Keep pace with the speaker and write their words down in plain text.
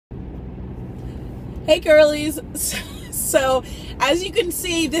Hey girlies, so as you can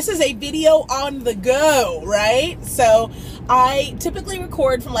see, this is a video on the go, right? So I typically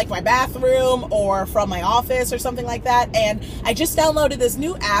record from like my bathroom or from my office or something like that, and I just downloaded this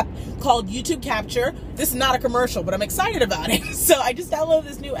new app called YouTube Capture. This is not a commercial, but I'm excited about it. So I just downloaded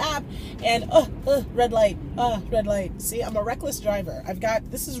this new app, and red light, red light. See, I'm a reckless driver.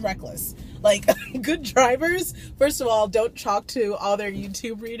 This is reckless. Like, good drivers, first of all, don't talk to all their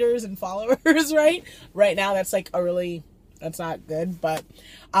YouTube readers and followers, right? Right now, that's not good, but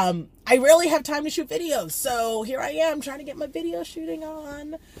I rarely have time to shoot videos, so here I am trying to get my video shooting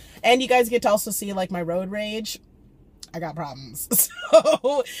on. And you guys get to also see, like, my road rage. I got problems.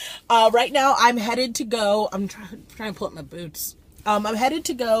 So, right now, I'm headed to go, I'm trying to pull up my boots. I'm headed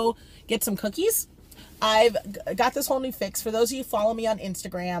to go get some cookies. I've got this whole new fix. For those of you who follow me on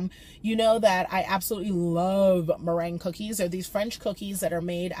Instagram, you know that I absolutely love meringue cookies. They're these French cookies that are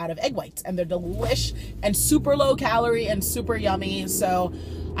made out of egg whites, and they're delish and super low calorie and super yummy. So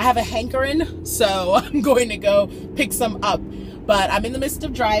I have a hankering, so I'm going to go pick some up. But I'm in the midst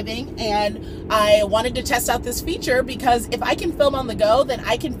of driving, and I wanted to test out this feature because if I can film on the go, then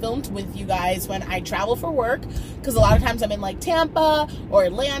I can film with you guys when I travel for work, because a lot of times I'm in like Tampa or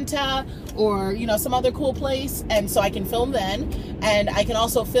Atlanta or, you know, some other cool place, and so I can film then. And I can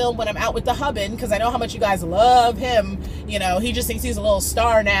also film when I'm out with the hubbin, because I know how much you guys love him. You know, he just thinks he's a little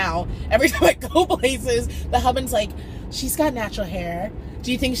star now. Every time I go places, the hubbin's like, she's got natural hair.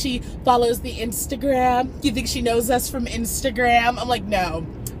 Do you think she follows the Instagram? Do you think she knows us from Instagram? I'm like, no,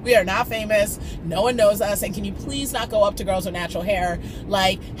 we are not famous. No one knows us. And can you please not go up to girls with natural hair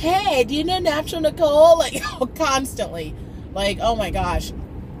like, hey, do you know Natural Nicole? Like, constantly. Like, oh my gosh.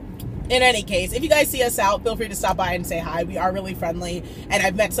 In any case, if you guys see us out, feel free to stop by and say hi. We are really friendly, and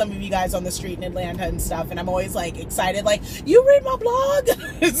I've met some of you guys on the street in Atlanta and stuff, and I'm always like excited, like, you read my blog?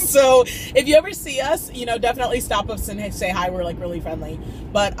 So if you ever see us, you know, definitely stop us and say hi. We're like really friendly.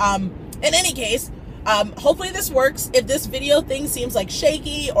 But in any case, hopefully this works. If this video thing seems like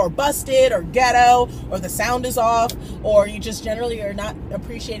shaky or busted or ghetto, or the sound is off, or you just generally are not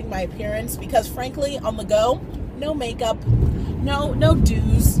appreciating my appearance, because frankly, on the go, no makeup, no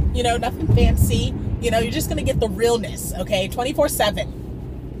do's, you know, nothing fancy. You know, you're just gonna get the realness, okay? 24/7.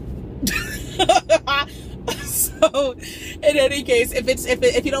 So, in any case,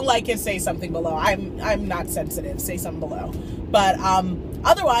 if you don't like it, say something below. I'm not sensitive. Say something below. But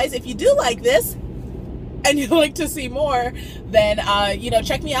otherwise, if you do like this and you'd like to see more, then you know,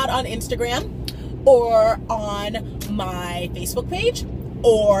 check me out on Instagram or on my Facebook page.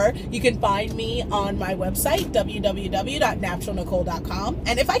 Or you can find me on my website, www.naturalnicole.com.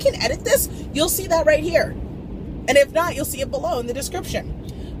 And if I can edit this, you'll see that right here. And if not, you'll see it below in the description.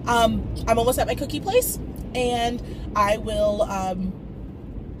 I'm almost at my cookie place, and I will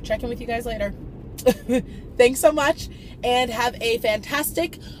check in with you guys later. Thanks so much, and have a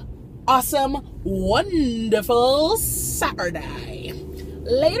fantastic, awesome, wonderful Saturday.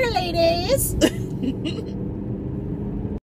 Later, ladies.